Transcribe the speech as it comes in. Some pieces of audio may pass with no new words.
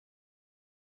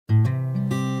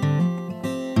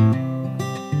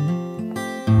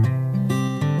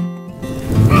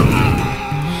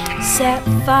Set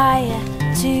fire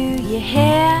to your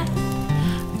hair,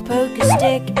 poke a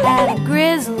stick at a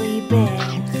grizzly bear,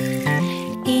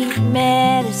 eat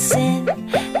medicine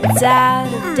that's out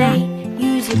of date,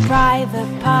 use your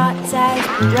private parts as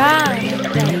piranha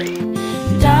bait.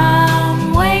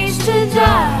 Dumb ways to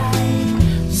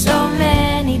die, so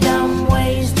many dumb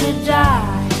ways to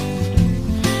die.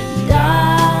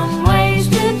 Dumb ways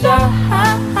to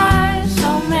die,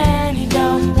 so many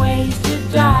dumb ways to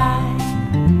die.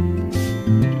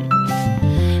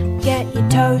 Get your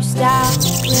toast out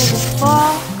with a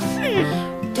fork,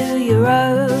 do your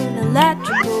own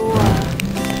electrical work,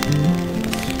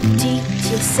 teach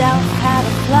yourself how to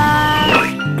fly,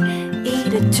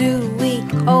 eat a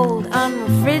 2-week-old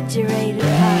unrefrigerated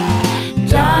pie.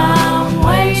 Dumb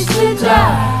ways to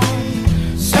die,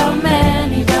 so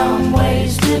many dumb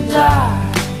ways to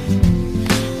die.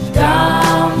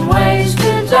 Dumb ways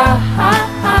to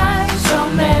die, so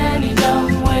many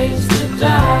dumb ways to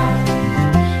die.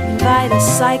 Invite a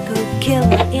psycho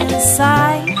killer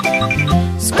inside,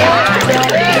 squat your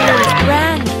his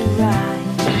brand new ride.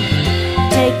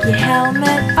 Take your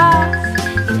helmet off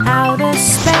in outer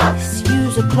space,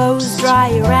 use a clothes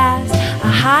dryer as a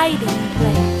hiding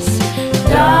place.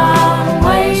 Dumb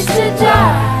ways to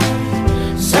die,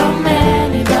 so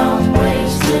many dumb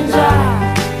ways to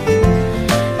die.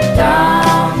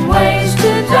 Dumb ways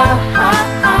to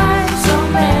die, so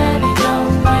many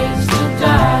dumb ways to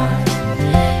die.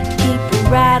 Keep a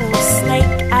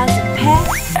rattlesnake as a pet,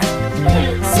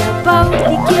 sell both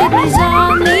your kidneys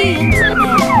on the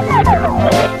internet.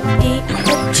 Eat a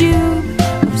tube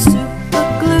of super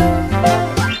glue.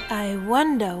 I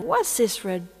wonder, what's this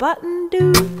red button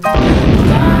do?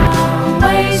 Dumb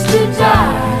ways to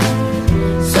die,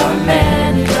 so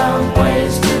many dumb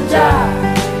ways to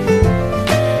die.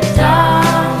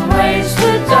 Dumb ways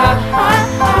to die,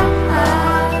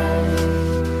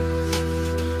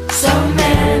 so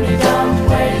many dumb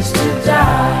ways to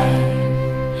die.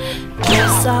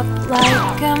 Dress up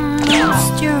like a moose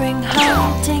during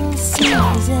hunting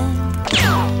season,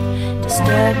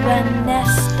 disturb a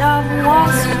nest of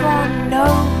wasps for no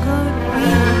good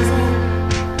reason.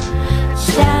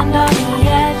 Stand on the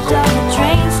edge of a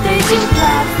train station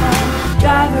platform,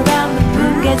 drive around the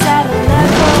boom gates at a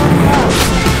level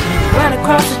crossing, run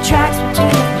across the tracks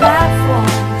between the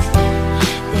platforms.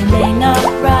 They may not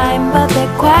rhyme, but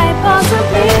they're quite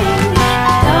possibly the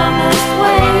dumbest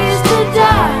ways to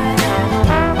die.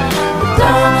 The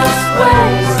dumbest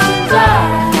ways to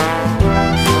die.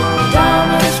 The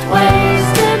dumbest ways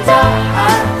to die.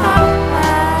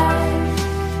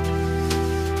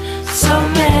 So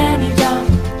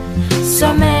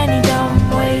many dumb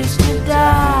ways to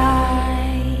die.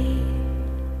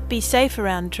 Be safe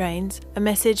around trains. A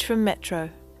message from Metro.